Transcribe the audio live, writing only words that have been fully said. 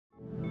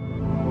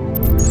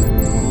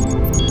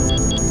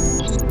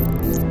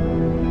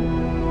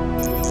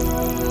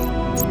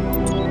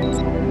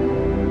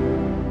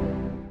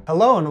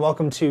Hello and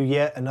welcome to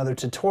yet another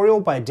tutorial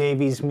by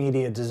Davies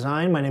Media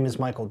Design. My name is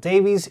Michael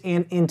Davies,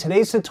 and in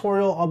today's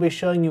tutorial I'll be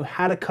showing you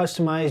how to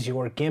customize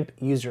your GIMP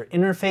user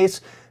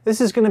interface. This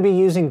is going to be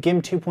using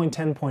GIMP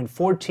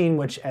 2.10.14,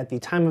 which at the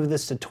time of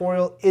this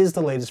tutorial is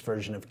the latest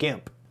version of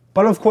GIMP.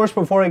 But of course,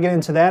 before I get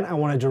into that, I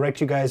want to direct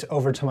you guys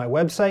over to my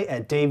website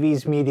at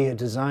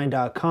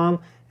daviesmediadesign.com.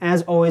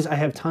 As always, I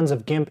have tons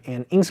of GIMP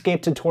and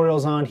Inkscape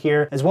tutorials on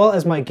here, as well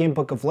as my GIMP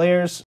book of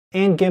layers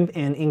and GIMP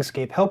and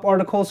Inkscape help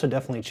article, so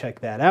definitely check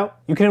that out.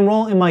 You can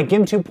enroll in my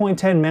GIMP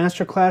 2.10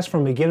 Masterclass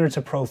from beginner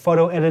to pro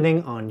photo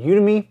editing on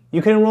Udemy.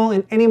 You can enroll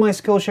in any of my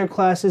Skillshare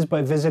classes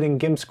by visiting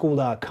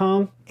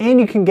gimpschool.com. And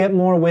you can get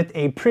more with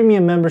a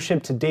premium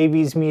membership to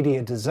Davies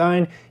Media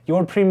Design.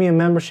 Your premium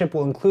membership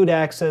will include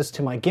access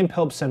to my GIMP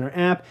Help Center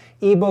app,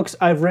 ebooks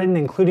I've written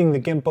including the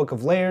GIMP book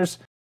of layers,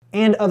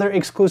 and other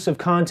exclusive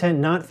content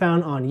not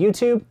found on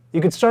YouTube.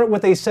 You can start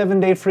with a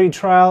 7-day free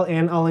trial,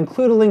 and I'll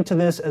include a link to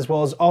this as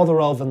well as all the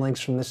relevant links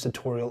from this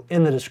tutorial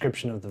in the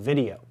description of the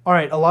video.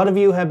 Alright, a lot of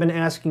you have been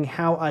asking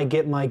how I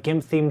get my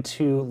GIMP theme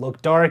to look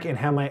dark and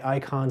have my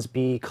icons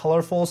be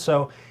colorful.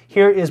 So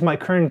here is my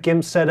current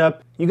GIMP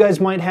setup. You guys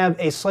might have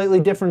a slightly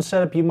different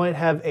setup. You might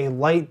have a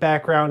light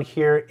background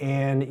here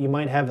and you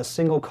might have a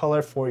single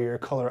color for your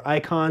color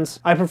icons.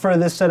 I prefer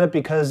this setup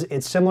because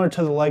it's similar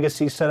to the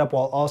legacy setup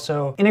while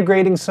also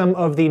integrating some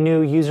of the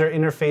new user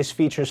interface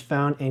features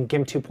found in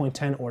GIMP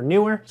 2.10 or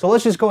newer. So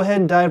let's just go ahead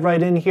and dive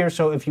right in here.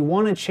 So if you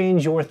want to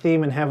change your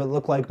theme and have it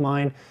look like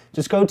mine,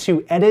 just go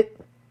to Edit,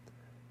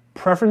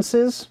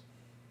 Preferences.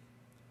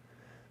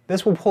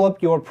 This will pull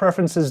up your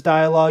preferences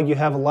dialog. You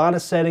have a lot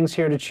of settings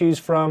here to choose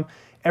from.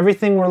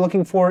 Everything we're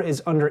looking for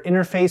is under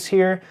interface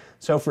here.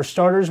 So for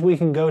starters, we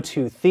can go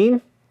to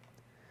theme.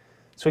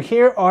 So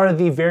here are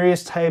the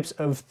various types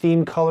of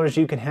theme colors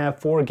you can have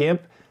for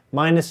GIMP.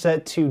 Mine is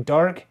set to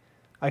dark.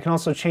 I can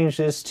also change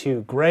this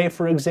to gray,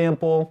 for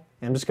example.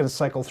 I'm just going to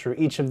cycle through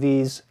each of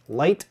these.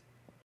 Light,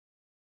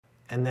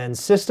 and then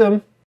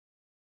system.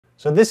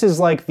 So this is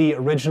like the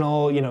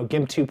original,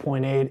 GIMP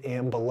 2.8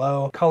 and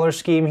below color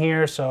scheme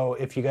here. So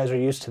if you guys are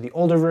used to the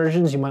older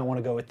versions, you might want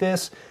to go with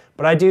this.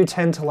 But I do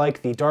tend to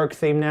like the dark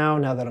theme now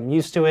that I'm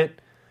used to it.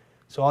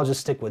 So I'll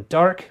just stick with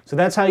dark. So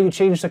that's how you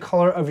change the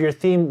color of your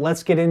theme.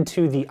 Let's get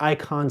into the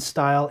icon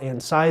style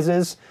and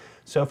sizes.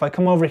 So if I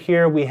come over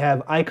here, we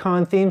have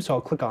icon theme, so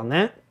I'll click on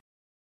that.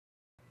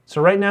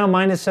 So right now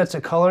mine is set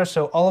to color,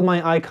 so all of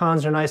my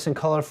icons are nice and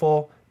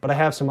colorful, but I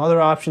have some other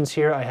options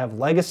here. I have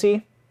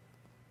legacy.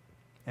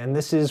 And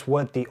this is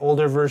what the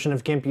older version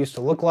of GIMP used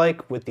to look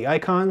like with the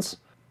icons.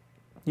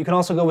 You can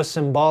also go with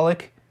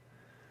symbolic.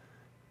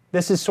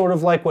 This is sort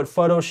of like what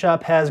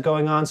Photoshop has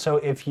going on, so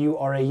if you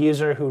are a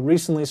user who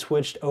recently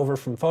switched over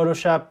from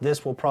Photoshop,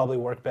 this will probably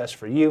work best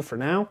for you for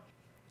now.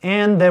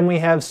 And then we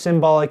have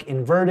symbolic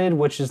inverted,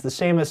 which is the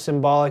same as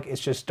symbolic, it's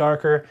just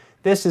darker.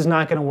 This is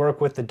not going to work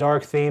with the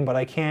dark theme, but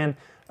I can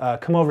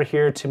come over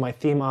here to my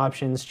theme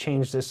options,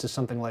 change this to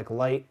something like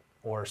light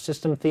or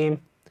system theme.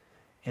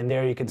 And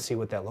there you can see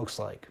what that looks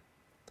like.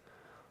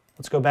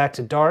 Let's go back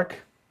to dark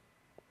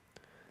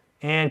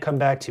and come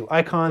back to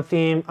icon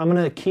theme. I'm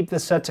going to keep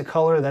this set to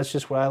color. That's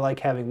just what I like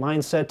having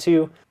mine set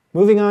to.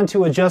 Moving on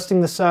to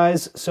adjusting the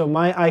size. So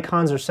my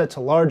icons are set to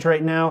large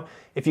right now.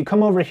 If you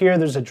come over here,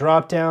 there's a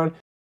drop down.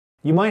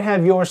 You might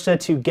have yours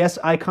set to guess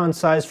icon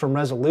size from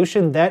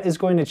resolution. That is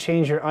going to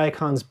change your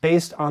icons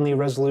based on the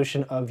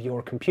resolution of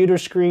your computer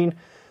screen.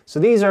 So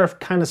these are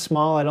kind of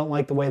small. I don't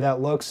like the way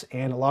that looks,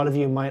 and a lot of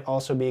you might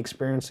also be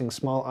experiencing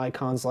small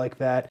icons like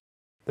that.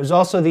 There's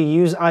also the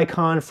use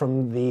icon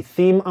from the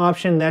theme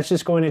option. That's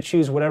just going to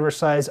choose whatever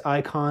size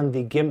icon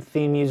the GIMP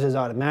theme uses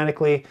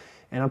automatically,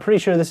 and I'm pretty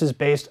sure this is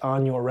based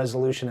on your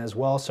resolution as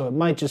well, so it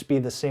might just be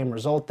the same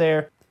result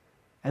there.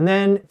 And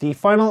then the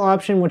final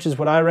option, which is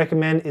what I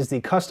recommend, is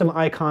the custom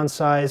icon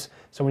size.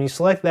 So when you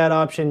select that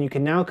option, you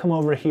can now come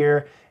over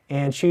here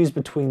and choose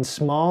between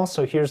small.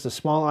 So here's the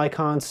small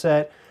icon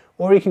set.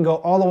 Or you can go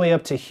all the way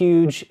up to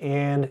huge,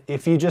 and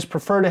if you just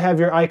prefer to have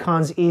your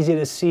icons easy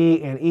to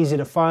see and easy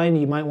to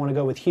find, you might want to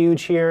go with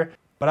huge here.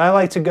 But I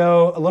like to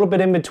go a little bit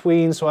in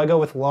between, so I go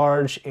with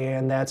large,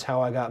 and that's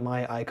how I got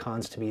my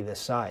icons to be this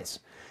size.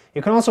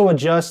 You can also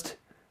adjust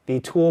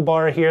the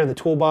toolbar here, the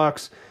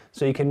toolbox,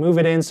 so you can move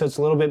it in so it's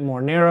a little bit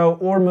more narrow,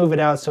 or move it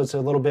out so it's a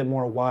little bit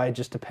more wide,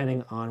 just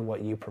depending on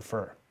what you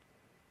prefer.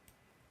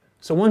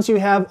 So once you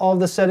have all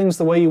the settings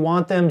the way you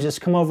want them,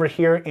 just come over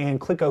here and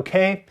click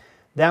OK.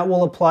 That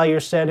will apply your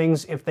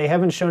settings. If they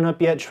haven't shown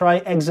up yet, try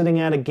exiting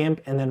out of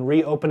GIMP and then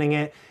reopening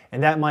it,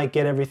 and that might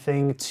get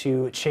everything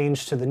to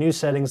change to the new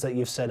settings that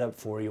you've set up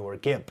for your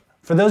GIMP.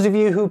 For those of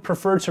you who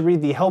prefer to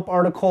read the help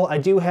article, I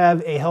do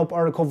have a help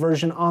article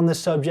version on this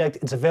subject.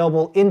 It's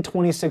available in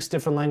 26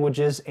 different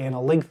languages, and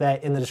I'll link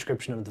that in the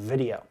description of the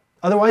video.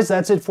 Otherwise,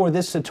 that's it for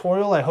this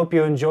tutorial. I hope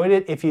you enjoyed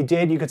it. If you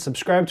did, you could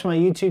subscribe to my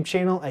YouTube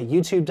channel at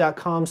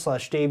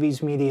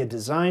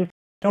youtube.com/daviesmediadesign.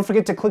 Don't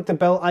forget to click the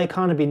bell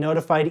icon to be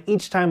notified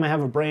each time I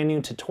have a brand new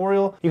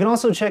tutorial. You can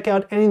also check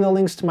out any of the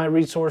links to my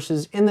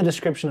resources in the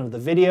description of the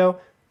video.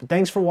 But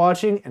thanks for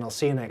watching, and I'll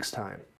see you next time.